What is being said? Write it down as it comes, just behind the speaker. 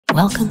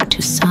Welcome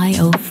to Sigh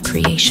of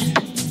Creation.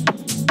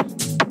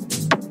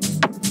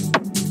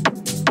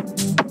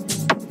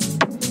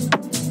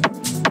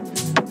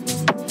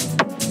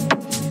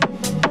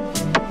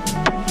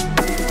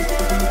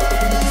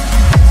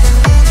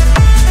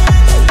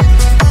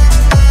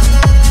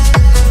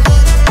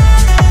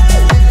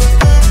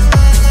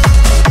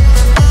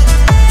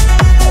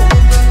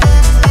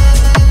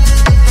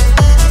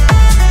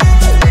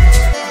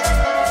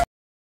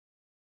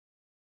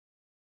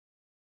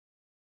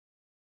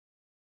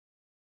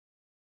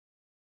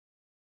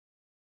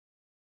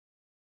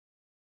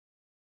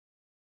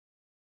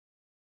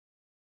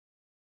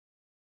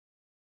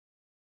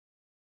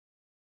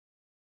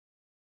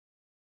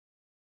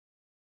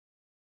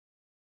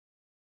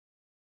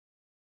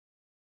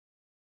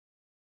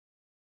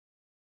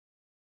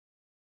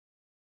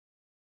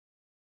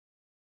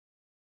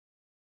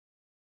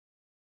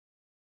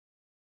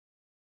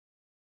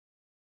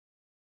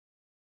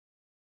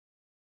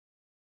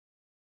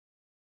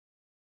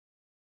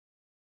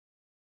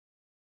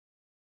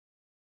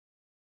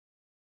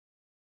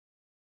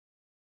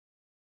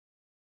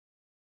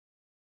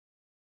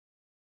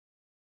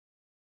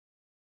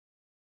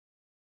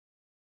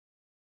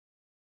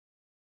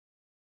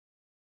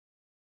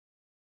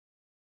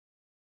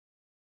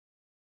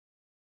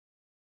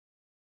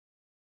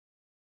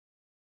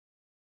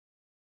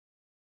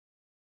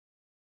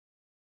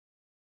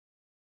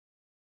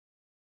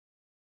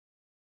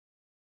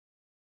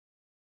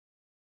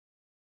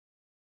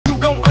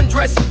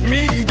 Undress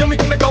me, then we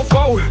gonna go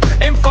forward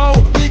and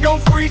fold. We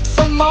gon' freak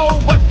some more,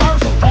 but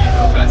first you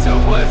got your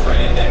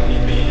boyfriend and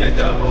meet me at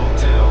the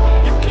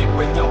hotel. You keep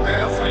with your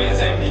girlfriends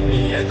and meet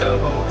me at the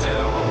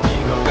hotel.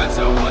 You got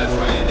your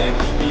boyfriend and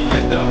meet me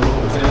at the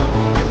hotel.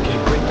 You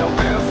keep with your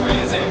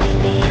girlfriends and meet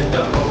me at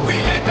the hotel. We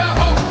at the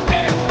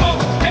hotel,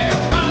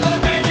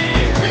 holiday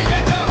inn. We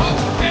at the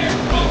hotel,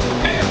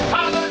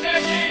 holiday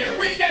inn.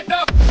 We at the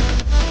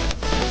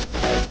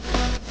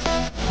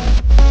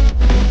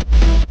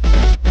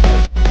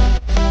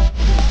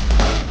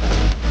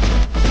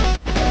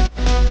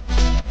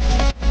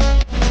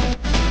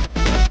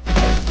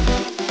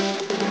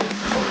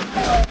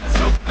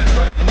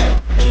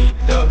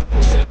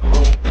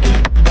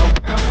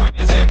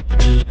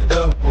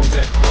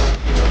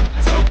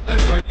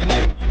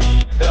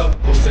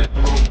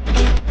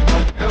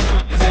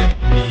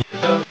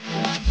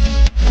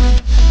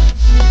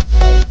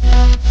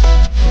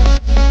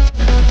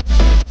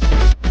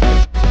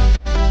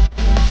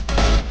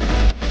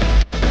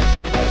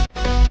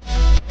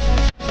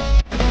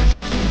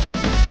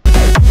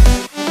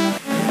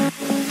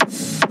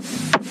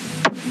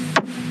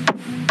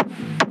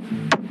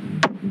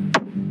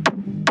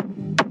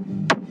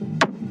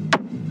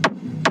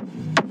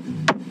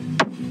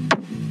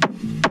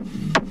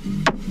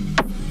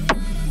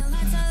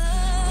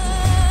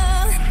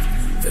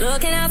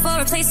looking out for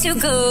a place to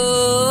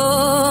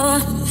go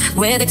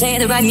where they play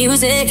the right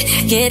music,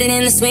 getting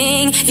in the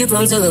swing. You've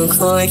grown to look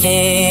for a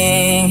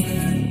king.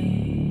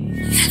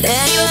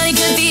 Anybody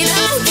could be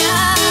the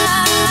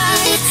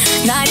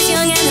guy. Night is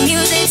young and the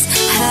music's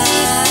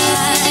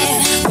high.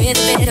 With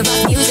a bit of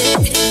rock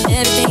music,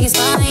 everything is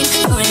fine.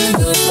 You're in the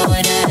mood for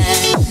a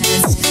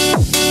dance.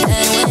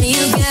 And when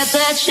you get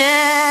the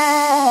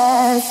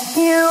chance,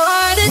 you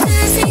are the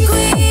dancing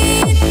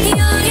queen,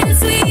 young and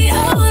sweet,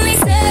 only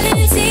 17.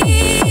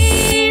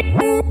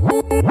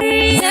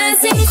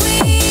 Dancing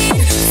queen,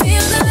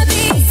 feel the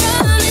beat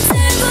from the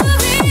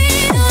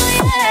tambourine, oh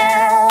yeah.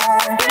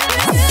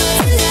 You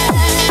can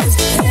dance,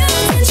 you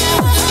can show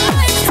a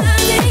heart,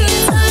 having the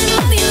time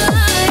of your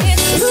life.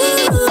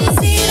 Ooh,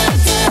 see that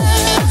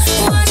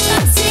girl, watch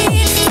that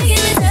scene,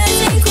 singing the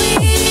dancing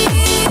queen.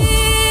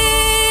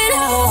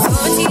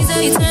 You're a teaser,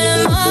 you turn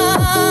 'em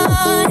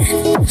on,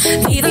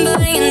 leave 'em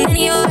burning and then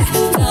you're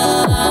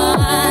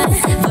gone.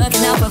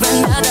 Looking out for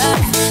another,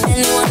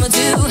 anyone will do.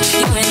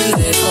 You're in the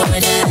mood for a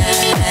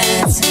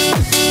dance.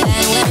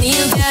 And when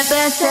you get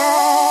the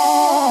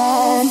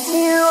chance,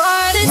 you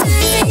are the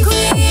dancing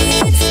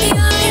queen,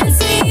 young and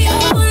sweet,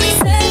 only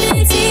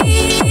 17.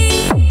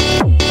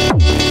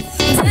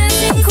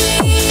 Dancing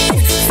queen,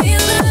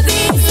 feel the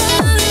beat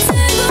from the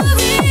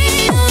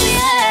tambourine, oh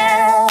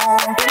yeah.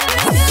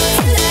 You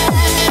can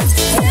dance,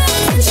 you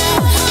can show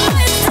a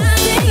heart,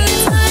 having the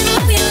time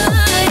of your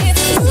life.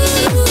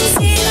 Ooh,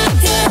 see that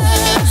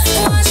girl,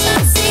 watch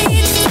that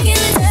scene,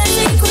 singing the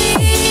dancing queen.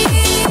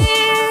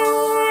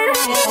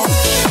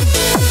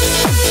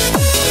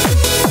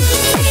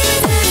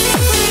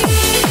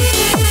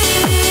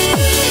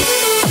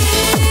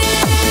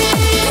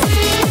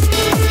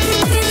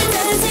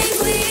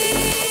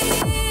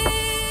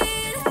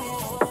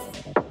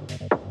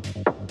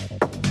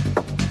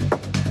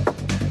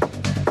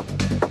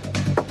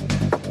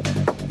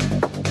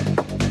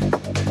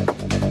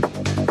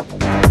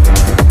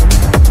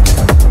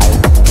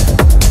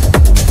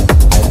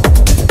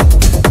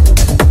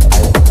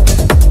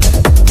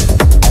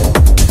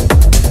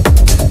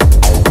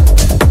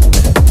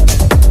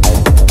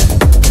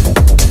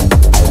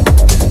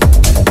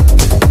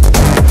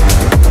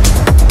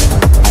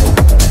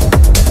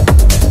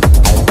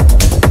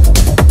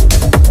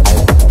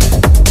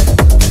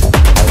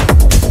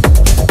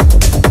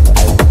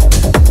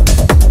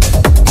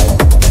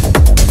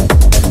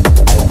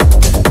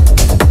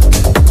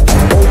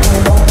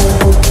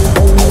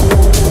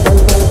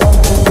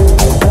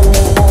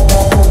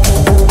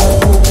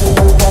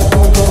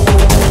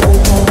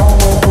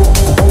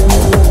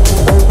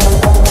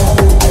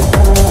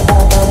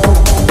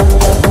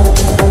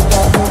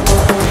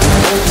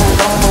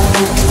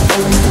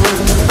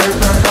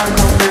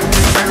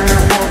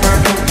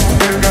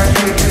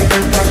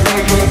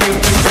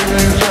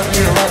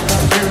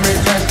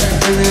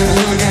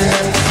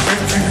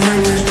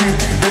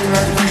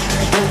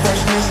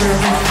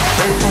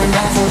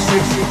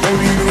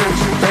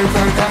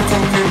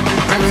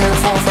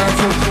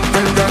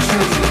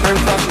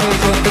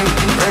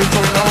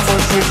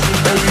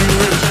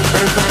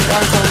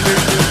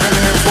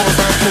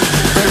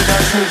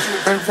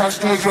 fast,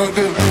 still drug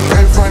dealer.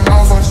 Baby, putting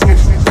off on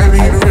snitch. Baby,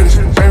 you the realest.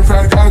 Baby,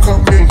 probably got a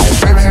couple million.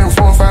 Baby, having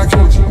 4 or 5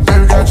 killers.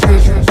 Baby, got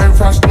children. Baby,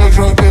 fast, still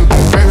drug dealer.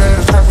 Baby, had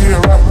a trap, you a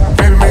rapper.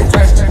 Baby, make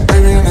class.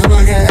 Baby, in the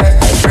hood, getting hacked.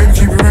 Baby,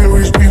 keep it real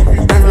with his people.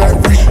 Baby, like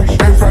a preacher.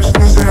 Baby, fast,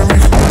 still say I'm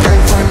rich.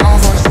 Baby, putting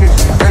off on snitch.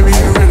 Baby,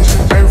 you the realest.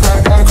 Baby,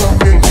 probably got a couple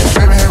million.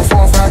 Baby, having 4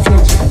 or 5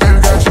 killers. Baby,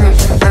 got children.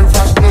 Baby,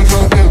 fast, still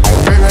drug dealer.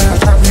 Baby, had a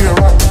trap,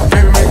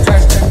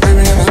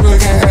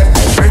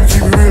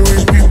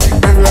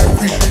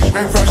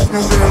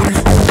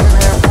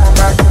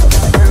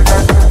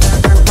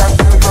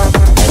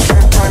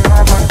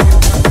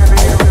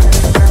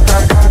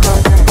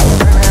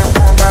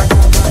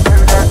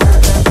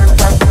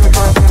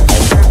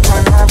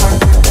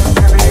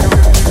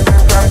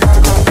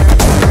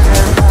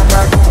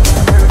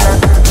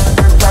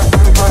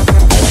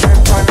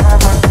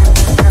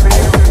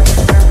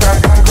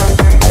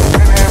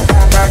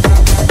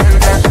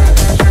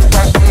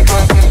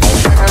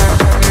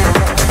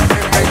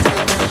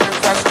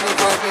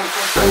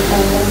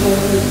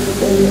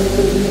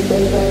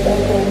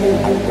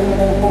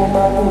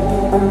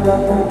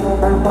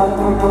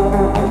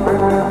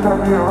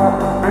 you a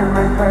rapper. Baby,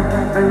 make class.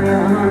 Baby, in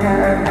the hood,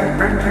 getting hacked.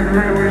 Baby, keep it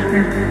real with his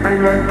people.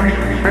 Baby, like a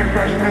preacher. Baby,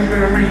 fast, still say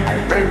I'm rich.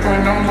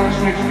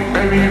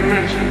 Baby, you the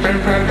realest. Baby,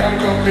 probably got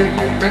a couple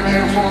million. Baby,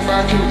 having 4 or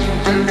 5 killers.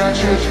 Baby, got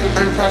children.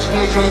 Baby, probably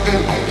still drug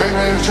dealer. Baby,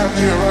 I ain't trap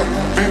here, rock.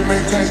 Baby,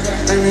 make class.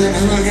 Baby, in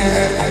the hood, getting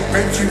hacked.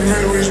 Baby, keep it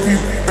real with his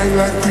people. Baby,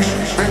 like a preacher.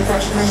 Baby,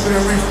 probably still say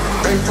I'm rich.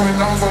 Baby,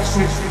 putting on for the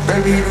snitch.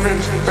 Baby, you the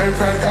realest. Baby,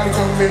 probably got a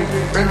couple million.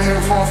 Baby,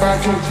 having 4 or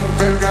 5 killers.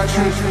 Baby, got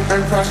children.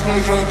 Baby, probably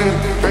still drug dealer.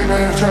 Baby, I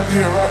ain't trap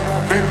here, rock.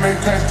 Baby, make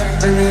class.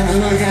 Baby, in the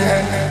hood, getting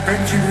hacked.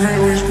 Baby, keep it real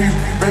with his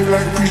people. Baby,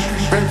 like a preacher.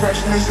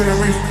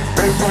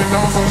 Baby, putting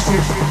on for the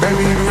snitch.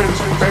 Baby, you the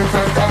realest. Baby,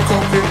 probably got a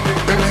couple million.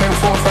 Baby,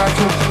 having 4 or 5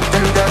 killers.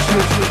 Baby, got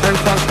children. Baby,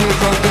 probably still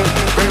drug dealer.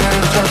 Baby, I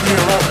ain't trap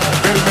here, rock.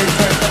 Baby, make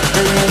class.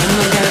 Baby, in the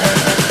hood, getting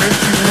hacked. Baby,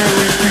 keep it real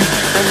with his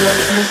people. Baby,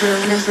 like a preacher.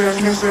 Baby,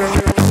 probably still say I'm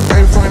rich.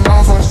 Baby, putting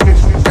on for the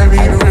snitch. Baby,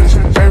 you the realest.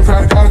 Baby,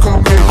 probably got a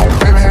couple million.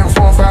 Baby, having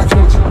 4 or 5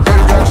 killers.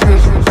 Baby, got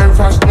children. Baby,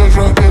 probably still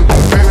drug dealer.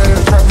 Baby, I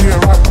ain't trap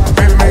here, rock.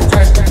 Baby, make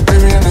class. Baby,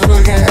 in the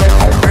hood, getting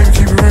hacked. Baby,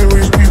 keep it real with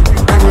his people.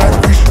 Baby, like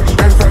a preacher.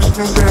 Baby, probably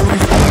still say I'm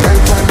rich. Baby,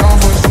 putting on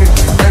for the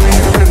snitch. Baby,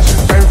 you the realest.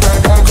 Baby,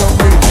 probably got a couple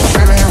million.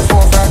 Baby, having 4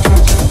 or 5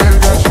 killers. Baby,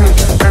 got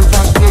children. Baby,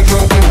 probably still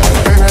drug dealer.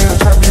 Baby, I ain't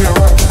trap here,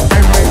 rock.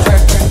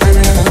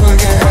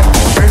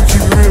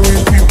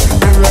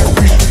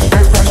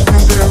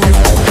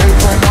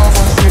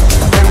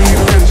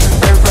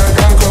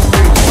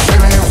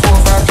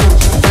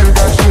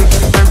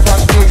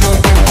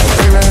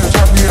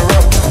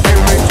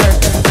 Baby, make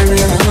class. Baby,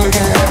 in the hood,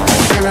 getting hacked.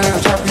 Baby, I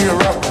ain't trap here,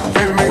 rock.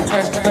 Baby, make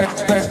class.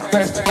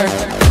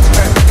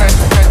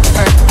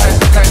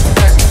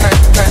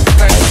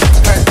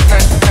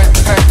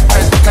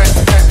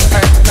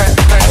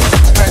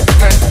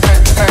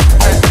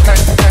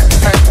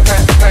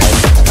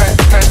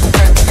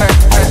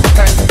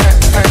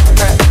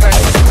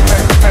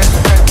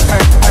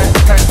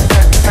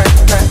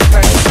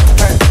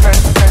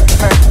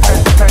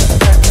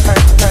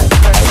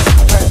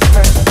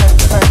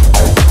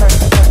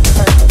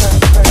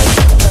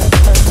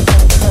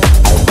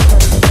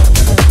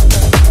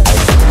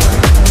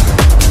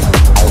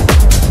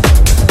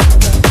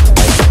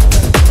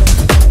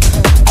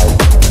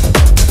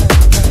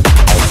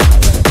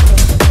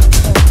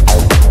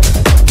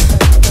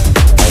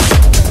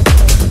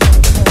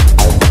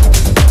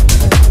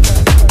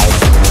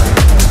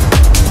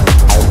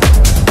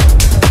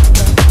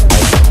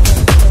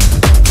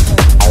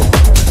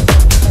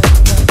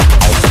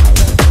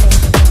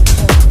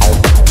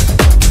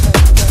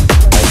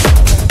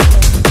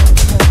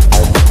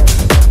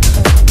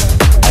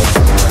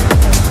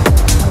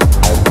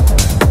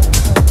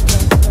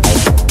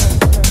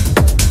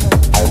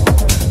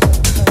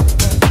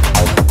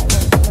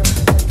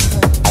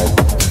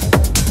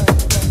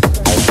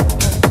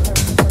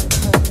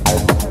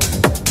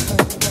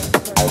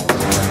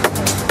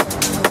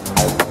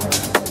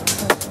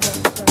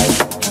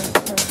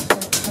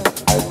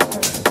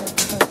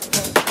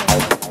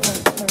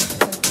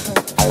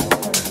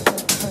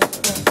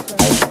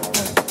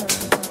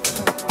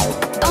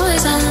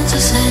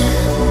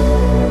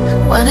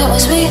 When it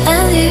was me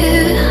and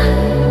you,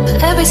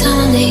 but every time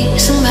I need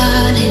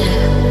somebody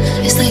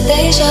new, it's like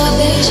deja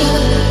vu.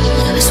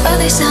 I swear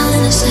they sound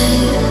the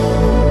same.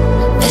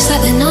 It's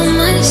like they know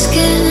my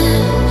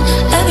skin.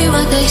 Every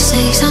word they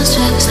say sounds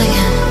just like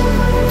him,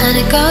 and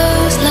it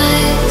goes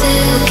like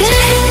this. Get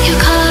in your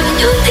car and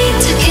you'll need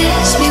to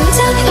kiss me. We'll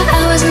tell you for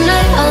hours and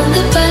night on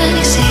the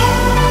backseat.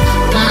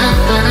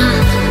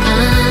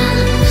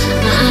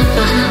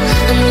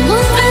 And we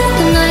won't spend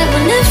the night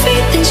when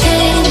everything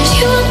changes.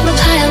 You won't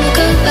reply and we'll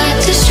go back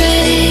to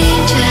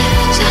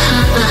strangers.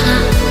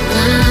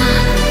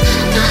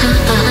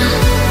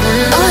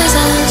 Always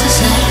on to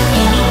say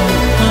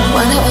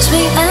when it was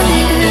me and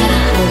you.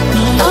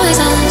 Always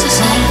on to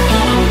say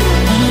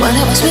when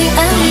it was me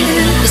and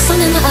you. The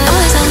sun in my eyes.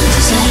 Always on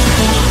to say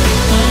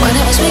when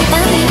it was me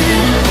and you.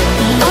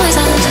 Always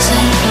on to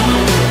say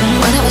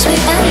when it was me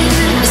and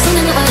you. The sun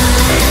in my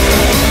eyes.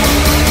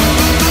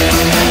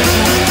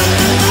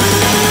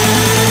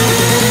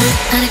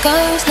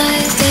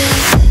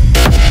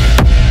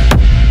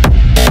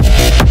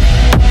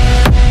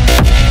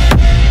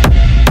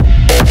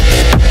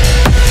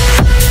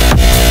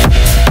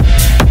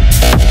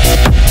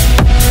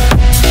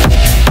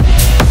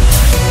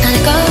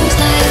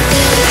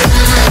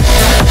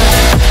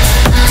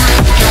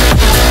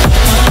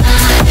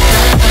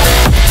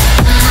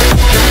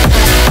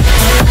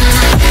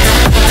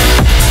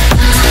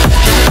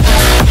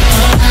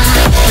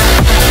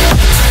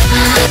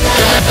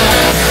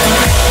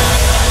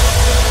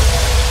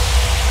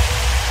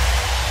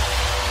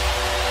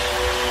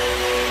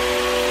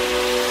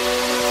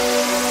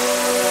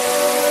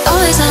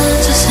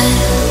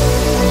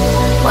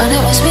 When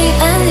it was me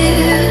and you,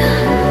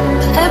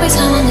 but every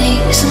time I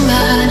need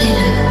somebody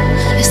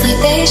new, it's like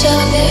deja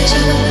vu.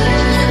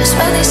 I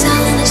swear they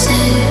sound the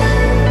same.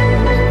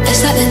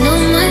 It's like they know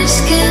my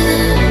skin.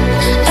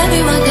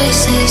 Every word they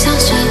say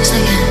sounds just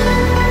like it,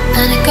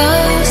 and it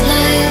goes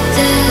like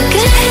this.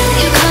 Get in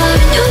your car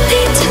and you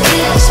need to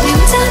kiss me.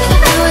 We're talking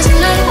for hours and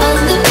night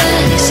on the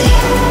backseat.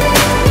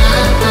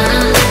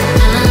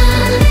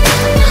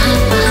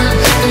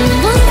 And the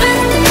one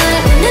breath the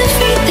night when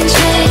everything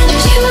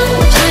changes. You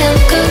won't try and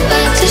go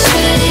back to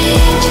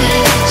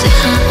strangers.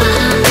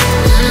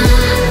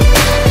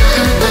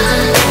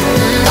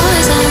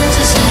 Always on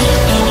to say,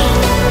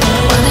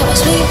 when it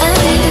was me and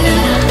you.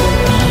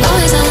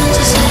 Always on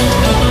to say,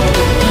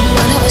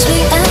 when it was me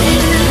and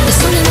you. There's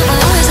something that I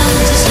always on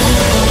to say,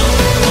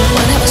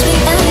 when it was me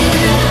and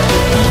you.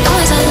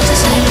 Always on to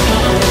say,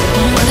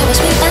 when it was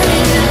me and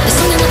you. There's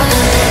something that I.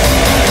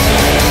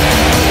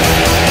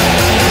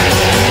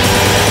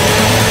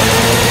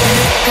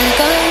 And it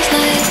goes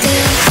like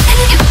this. And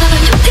you are,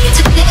 you need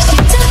to be. You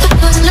tell the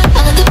world and not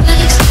all the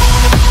place.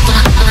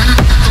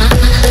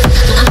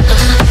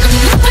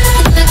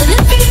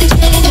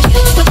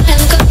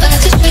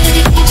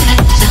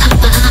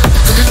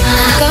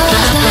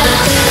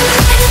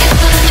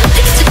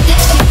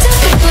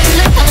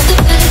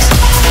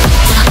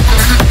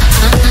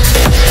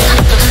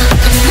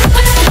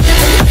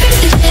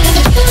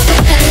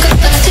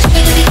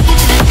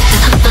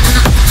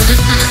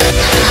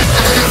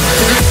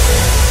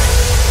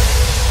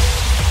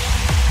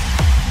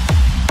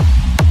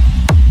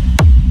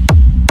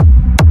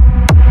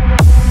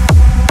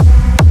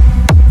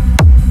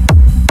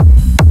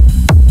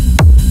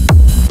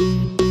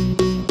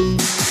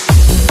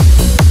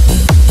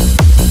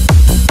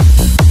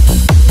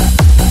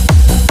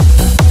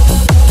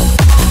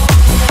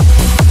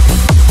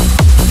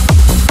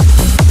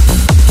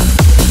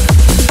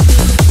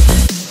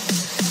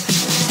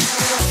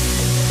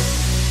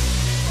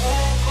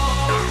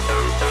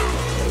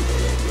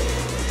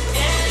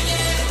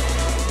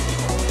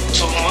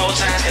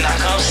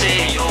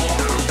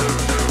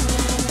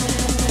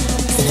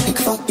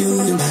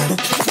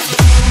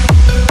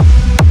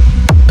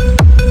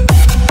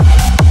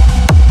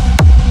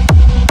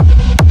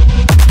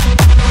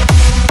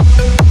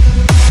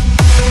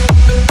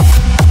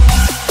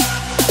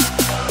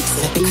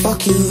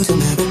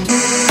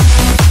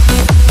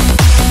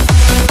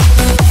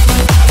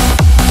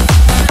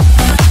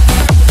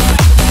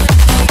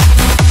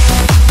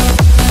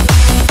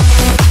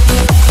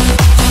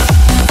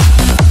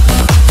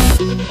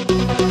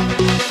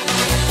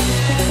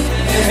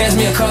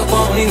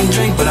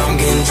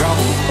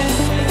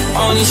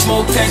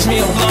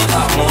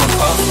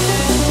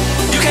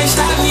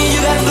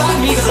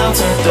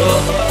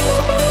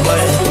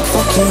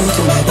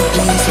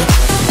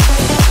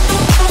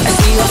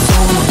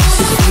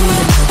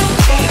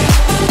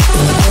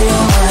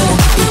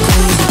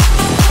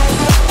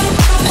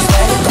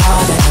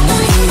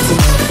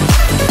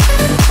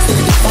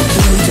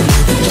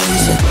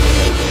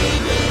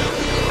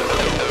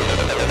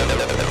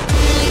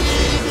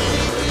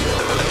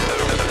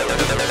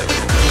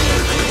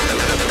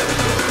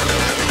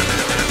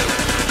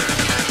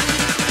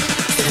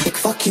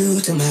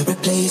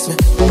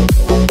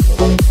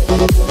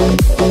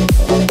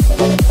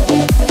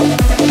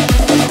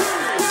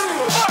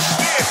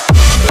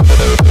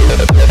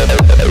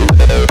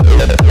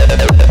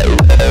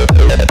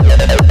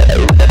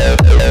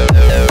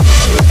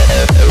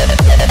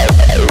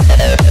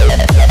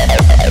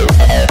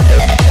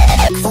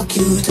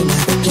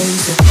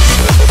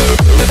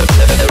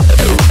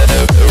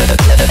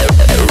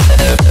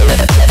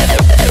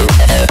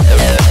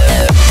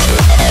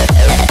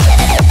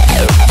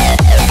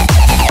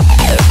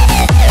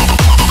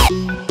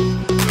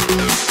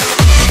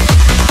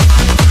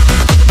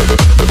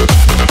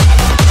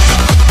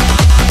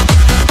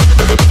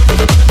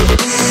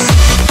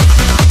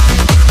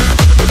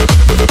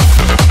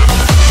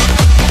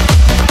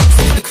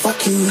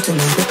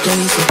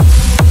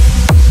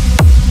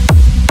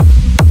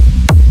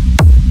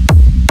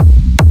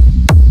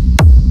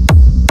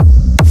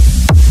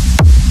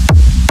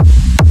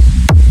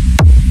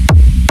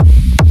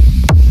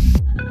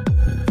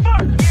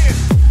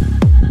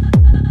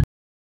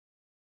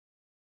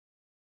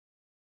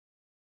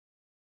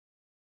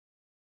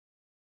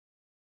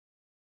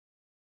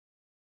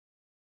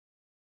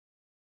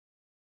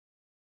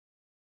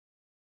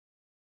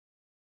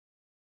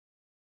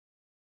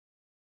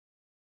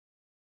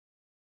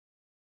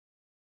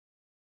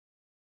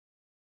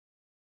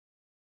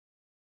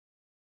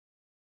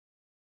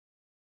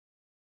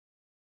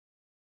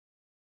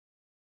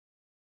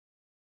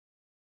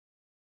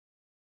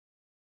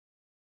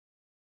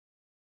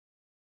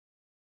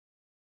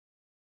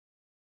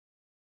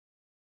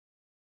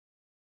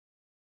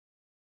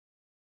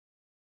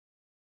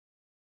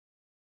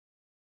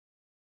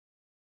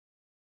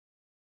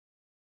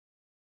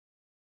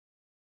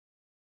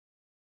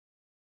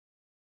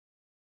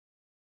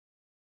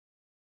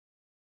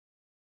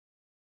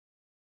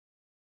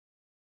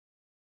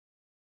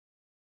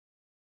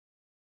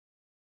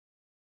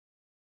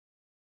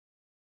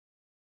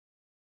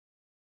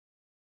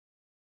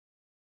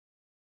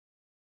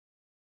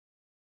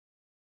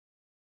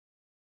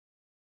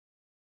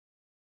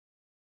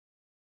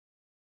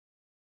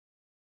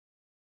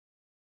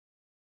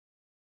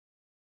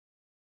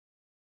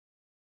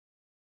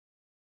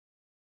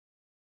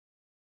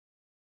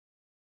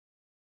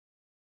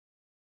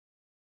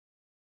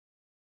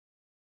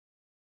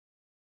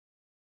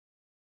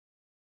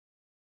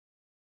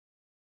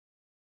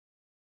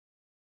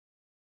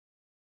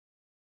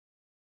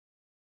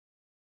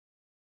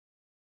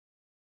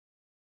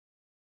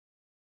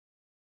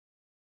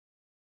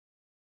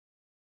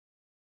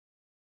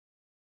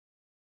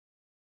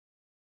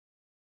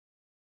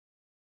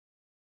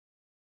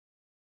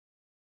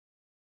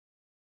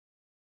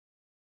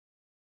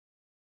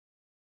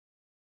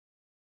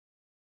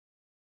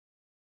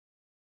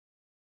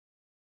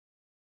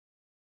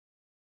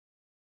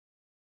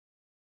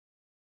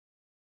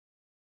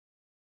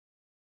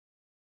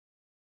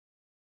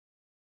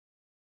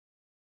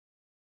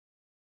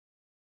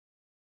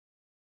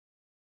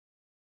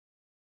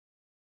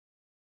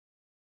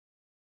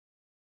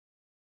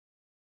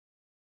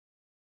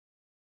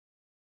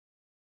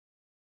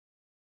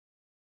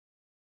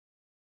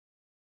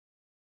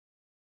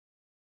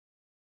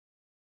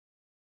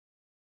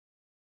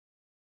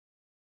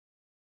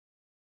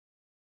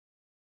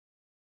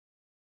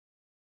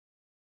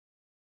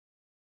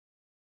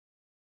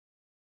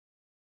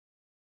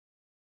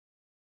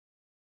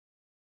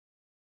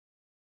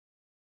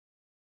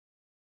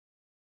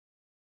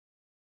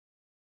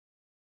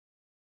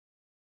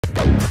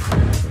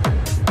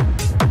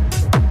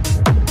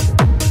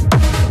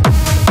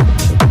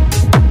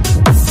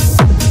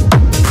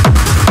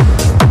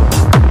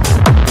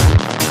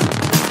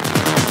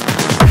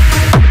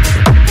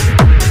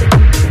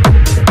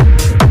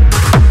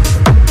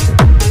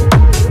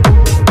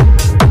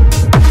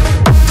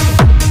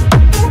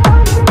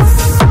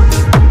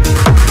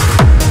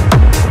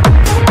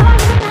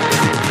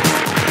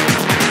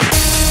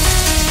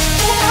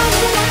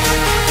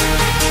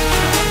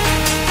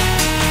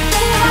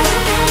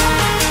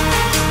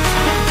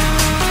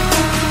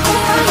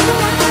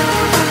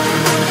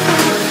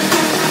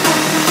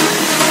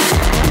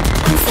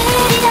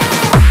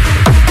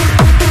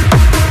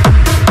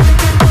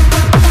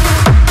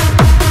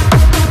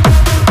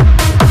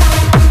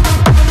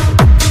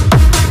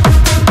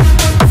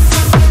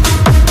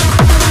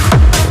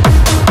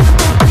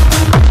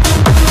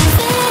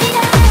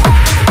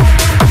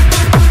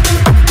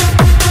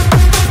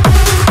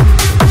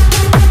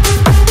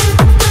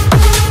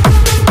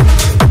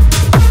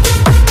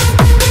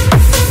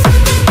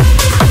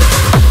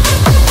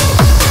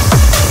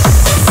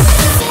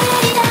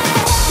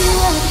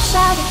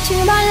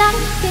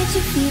 2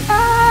 feet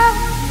up.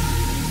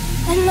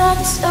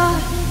 Another star,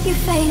 you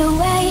fade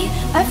away.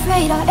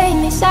 Afraid our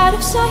aim is out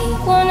of sight.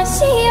 Wanna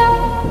see you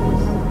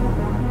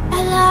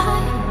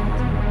alive.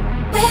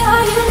 Where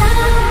are you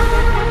now?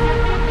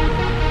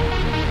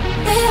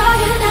 Where are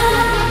you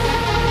now?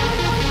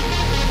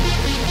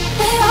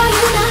 Where are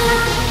you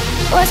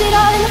now? Was it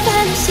all in a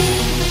fantasy?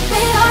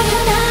 Where are you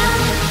now?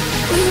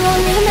 We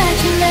only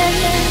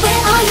imaginary.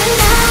 Where are you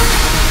now?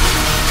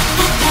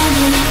 At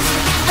pennies,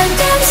 I'm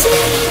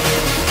dancing,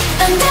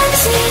 I'm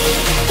dancing.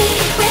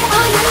 Where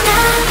are you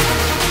now?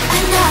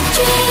 Another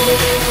dream.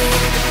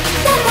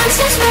 That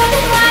monster's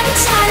running right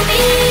inside of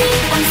me.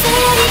 I'm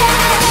fading,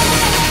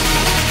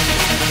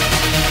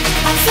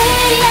 I'm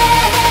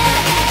fading.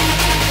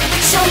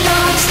 So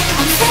lost,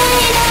 I'm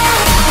fading.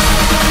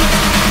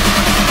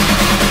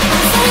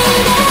 I'm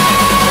fading.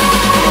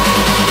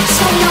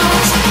 So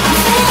lost, I'm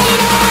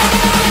fading.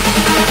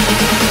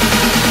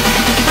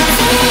 I'm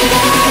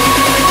fading.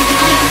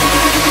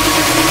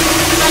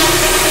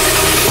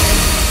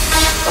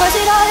 Was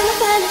it all in a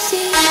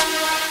fantasy?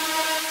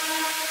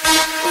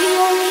 We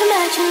only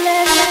imagine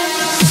it.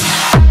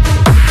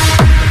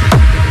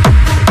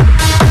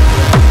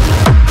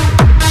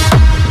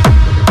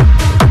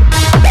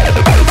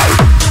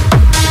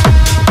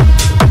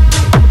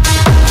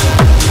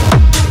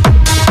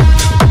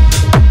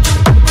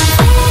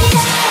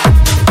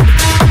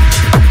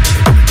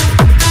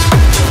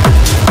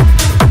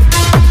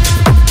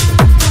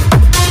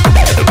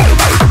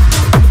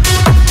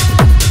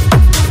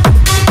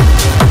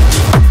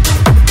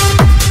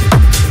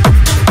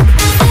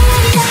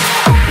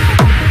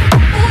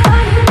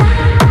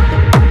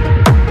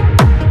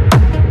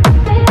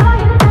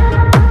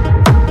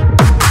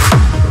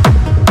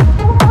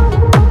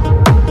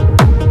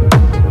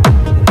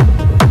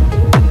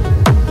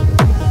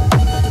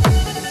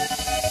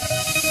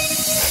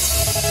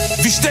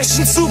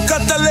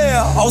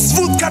 Aus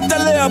Wut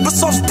Katalea,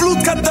 bis aufs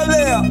Blut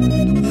Katalea.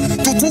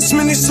 Du tust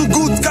mir nicht so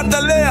gut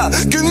Katalea,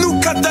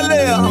 genug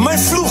Katalea, mein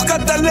Fluch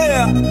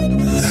Katalea.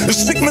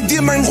 Ich fick mit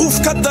dir meinen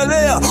Ruf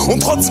Katalea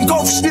und trotzdem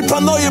kauf ich dir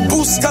paar neue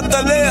Boosts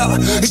Katalea.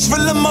 Ich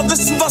will immer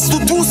wissen, was du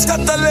tust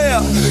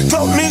Katalea.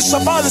 Glaub mir, ich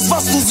hab alles,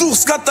 was du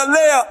suchst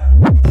Katalea.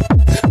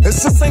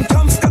 Es ist ein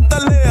Kampf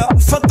Katalea,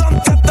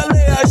 verdammt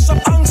Katalea, ich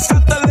hab Angst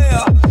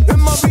Katalea.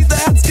 Immer wieder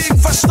Herz gegen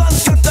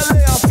Verstand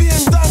Katalea.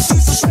 Vielen Dank,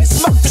 diese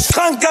Scheiß macht mich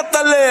krank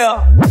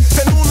Katalea.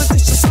 Denn ohne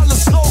dich ist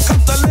alles grau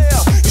Katalea.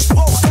 Ich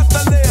brauch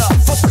Katalea,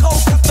 vertrau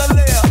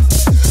Katalea.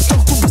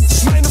 Doch du bist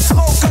nicht meine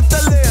Frau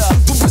Katalea.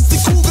 Du bist die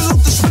Kugel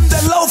und ich bin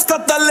der Lauf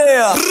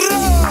Katalea.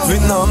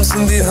 Wir nahmen's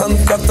in die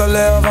Hand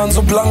Katalea, waren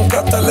so blank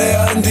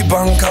Katalea, in die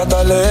Bank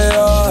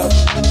Katalea.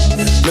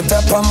 Mit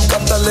der Pump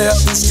Katalea,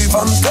 durch die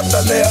Wand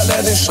Katalea,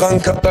 leer den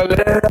Schrank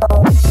Katalea.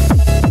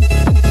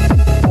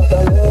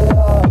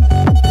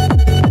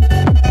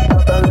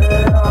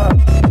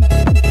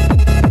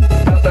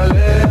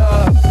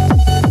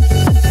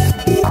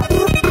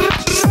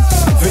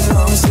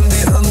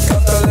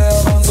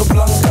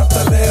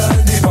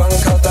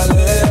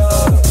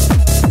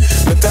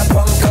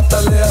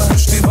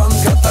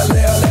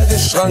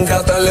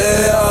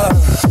 Katalea.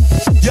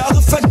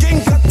 Jahre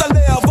vergingen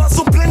Katalea, war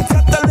so blind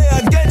Katalea,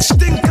 Geld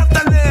stinkt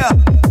Katalea.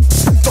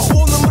 Doch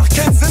ohne macht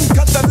keinen Sinn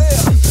Katalea.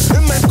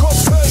 In meinem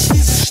Kopf hör ich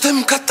diese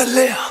Stimmen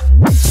Katalea.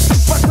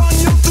 Ich war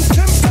Kanye und du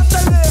Kim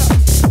Katalea.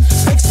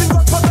 Ex den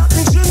Rock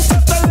verdachten Gin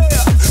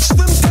Katalea.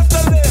 Stimmt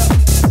Katalea.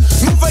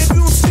 Nur weil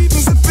wir uns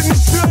lieben, sind wir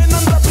nicht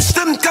füreinander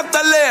bestimmt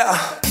Katalea.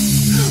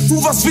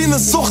 Du warst wie eine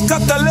Sucht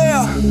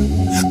Katalea.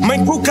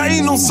 Mein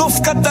Kokain und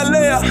Suff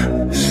Katalea.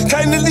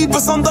 Keine Liebe,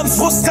 sondern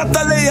Frust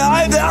Katalea.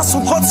 All der Hass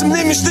und trotzdem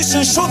nehm ich dich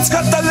in Schutz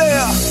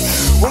Katalea.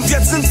 Und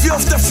jetzt sind wir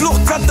auf der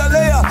Flucht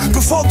Katalea.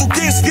 Bevor du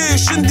gehst, geh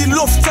ich in die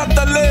Luft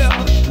Katalea.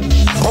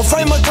 Auf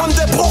einmal kam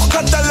der Bruch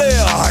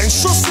Katalea. Ein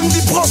Schuss in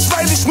die Brust,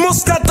 weil ich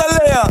muss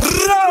Katalea.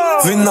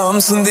 Wir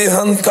nahmen's in die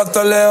Hand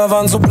Katalea,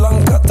 waren so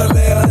blank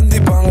Katalea, in die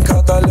Bank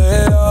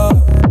Katalea.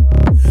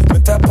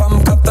 Mit der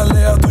Pump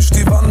Katalea, durch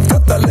die Wand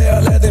Katalea,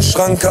 leer den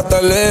Schrank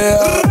Katalea.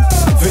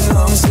 Wir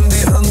nahmen's in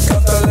die Hand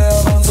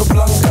Katalea, waren so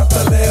blank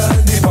Katalea,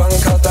 in die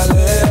Bank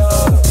Katalea.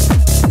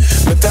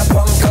 Mit der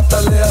Pump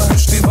Katalea,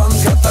 durch die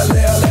Wand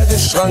Katalea, leer den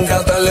Schrank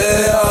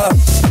Katalea.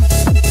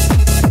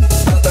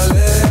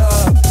 Katalea.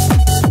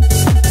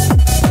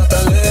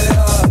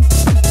 Katalea.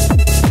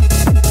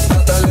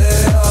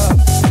 Katalea.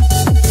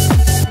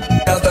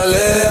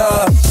 Katalea.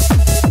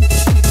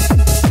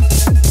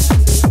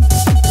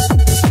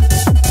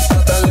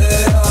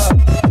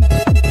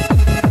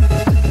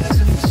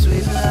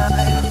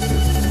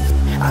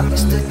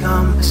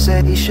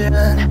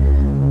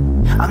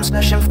 I'm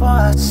searching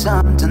for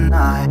some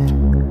tonight.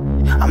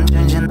 I'm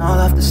changing all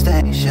of the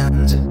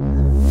stations.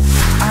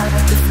 I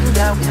like to feel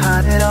that we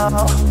had it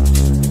all.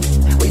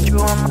 We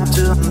drew a map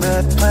to a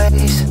better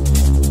place,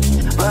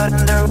 but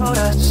on the road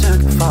I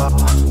took a fall.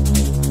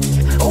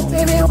 Oh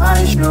baby, why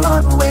did you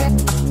run away?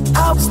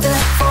 I was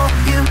there for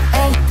you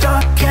and your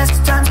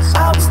darkest times.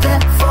 I was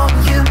there for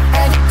you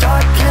and your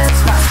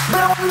darkest nights.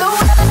 But on the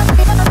way,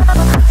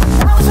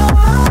 I was so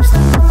lost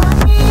on my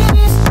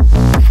knees.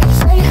 And you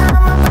say how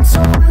I'm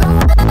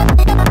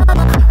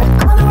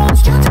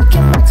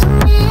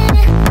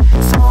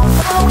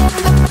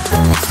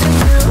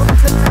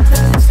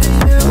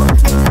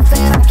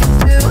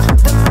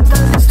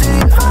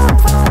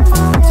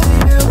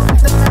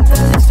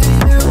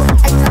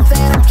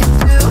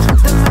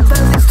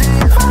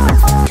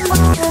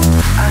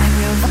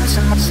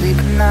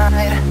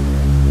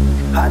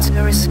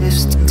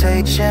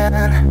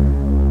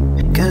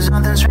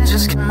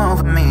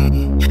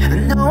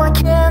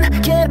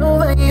get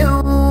over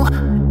you.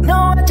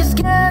 No, I just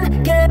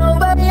can't get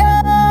over you.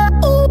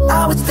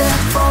 I was there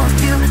for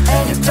you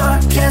at your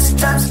darkest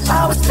times.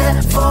 I was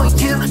there for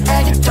you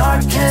at your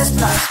darkest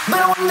nights. But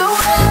I wonder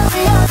where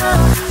we are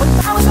when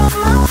I was on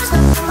my worst,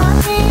 not on my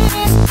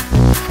knees.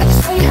 And you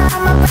say you had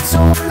my back, so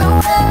I wonder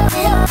where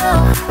we are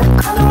when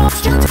all the roads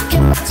you're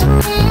taking back to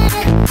me.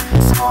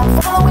 So I'm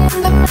following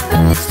the map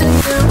that leads to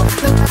you,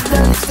 the map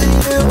that leads to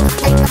you.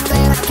 Ain't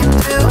nothing I can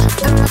do,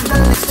 the map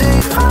that leads to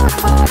you.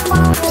 Follow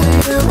to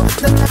you,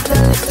 the map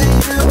that leads to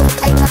you.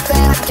 Ain't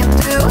nothing I can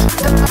do,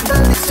 the map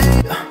that leads to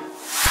you.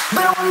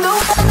 But I wonder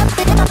where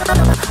we are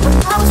when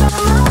I was on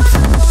my worst,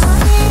 not on my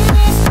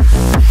knees.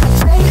 And you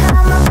say you had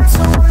my back, so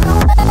I wonder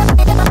where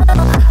we are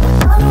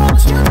when all the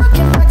roads you're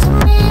looking back to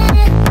me.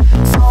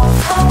 So I'm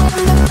following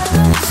the map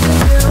that leads to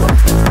you,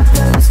 the map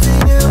that leads to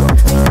you.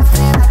 Ain't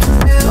nothing I can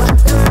do, the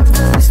map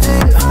that leads to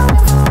you.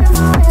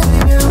 Following to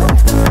you,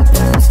 the map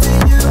that leads to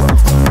you.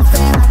 Ain't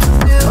nothing I can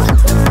do, the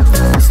map that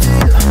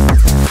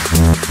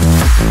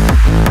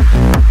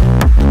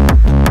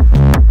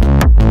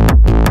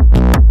leads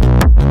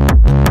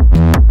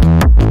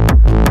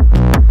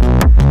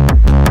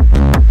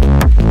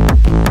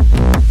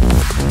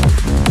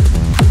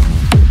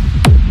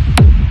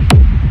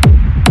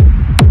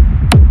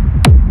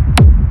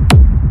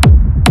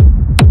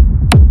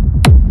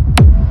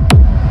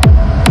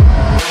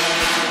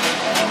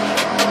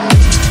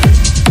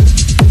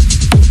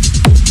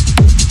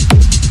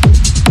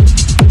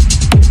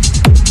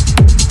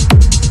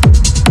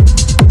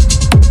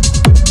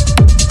to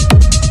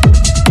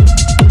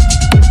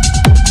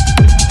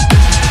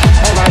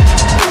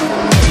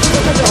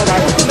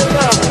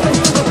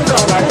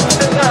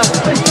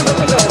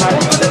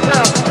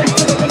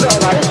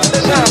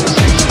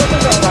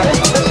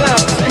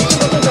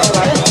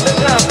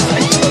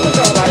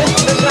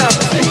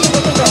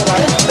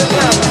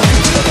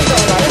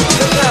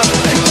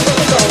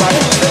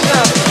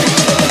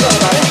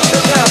you.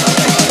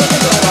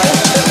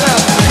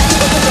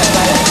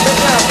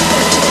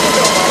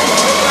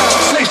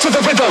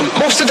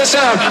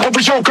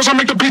 Cause I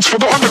make the beats for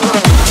the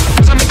underground.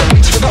 Cause I make the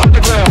beats for the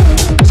underground.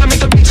 Cause I make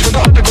the beats for the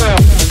underground.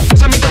 Cause I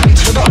make the beats for the underground. Cause I make the beats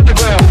for the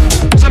underground.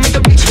 Cause I make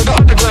the beats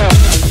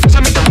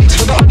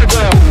for the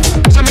underground.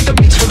 Cause I make the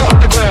beats for the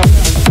underground.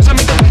 Cause I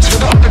make the beats for the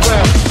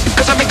underground.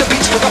 Cause I make the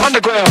beats for the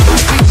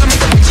underground. Beats I make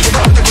the beats for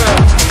the underground.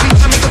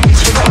 Beats I make the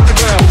beats for the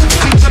underground.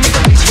 Beats I make the beats for the underground. Beats I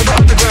make the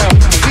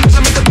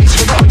beats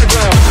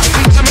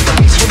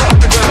for the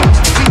underground. Beats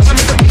I make the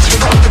beats for the underground.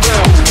 Beats I make the beats for the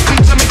underground.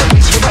 Beats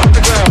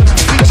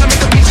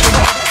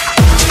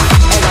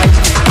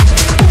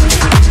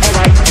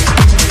I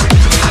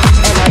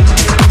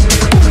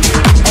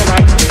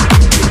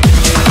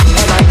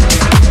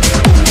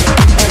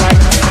make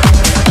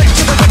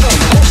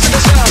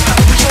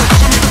the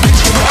beats for the underground. Beats I make the beats for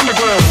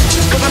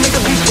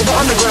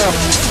the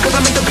underground. Cause I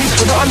make the beats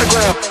for the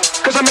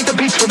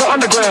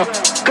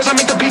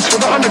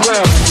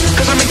underground.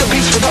 Cause I make the beats for the underground. Cause I make the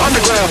beats for the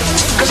underground.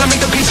 Cause I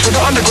make the beats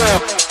for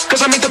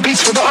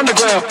the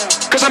underground.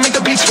 Cause I make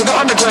the beats for the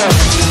underground.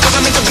 Cause I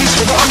make the beats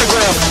for the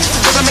underground.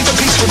 Cause I make the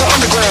beats for the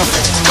underground.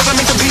 Cause I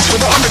make the beats for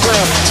the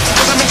underground.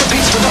 Cause I make the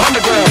beats for the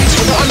underground. Beats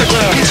for the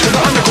underground. Beats for the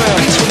underground.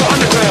 Beats for the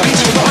underground.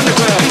 Beats for the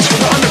underground. Beats for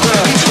the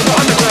underground. Beats for the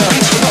underground.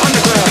 Beats for the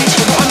underground. Beats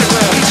for the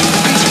underground.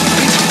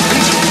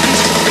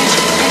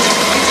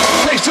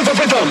 Beats to the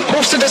rhythm,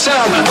 moves to the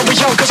sound. But we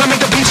young cause I make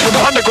the beats for the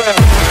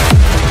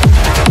underground.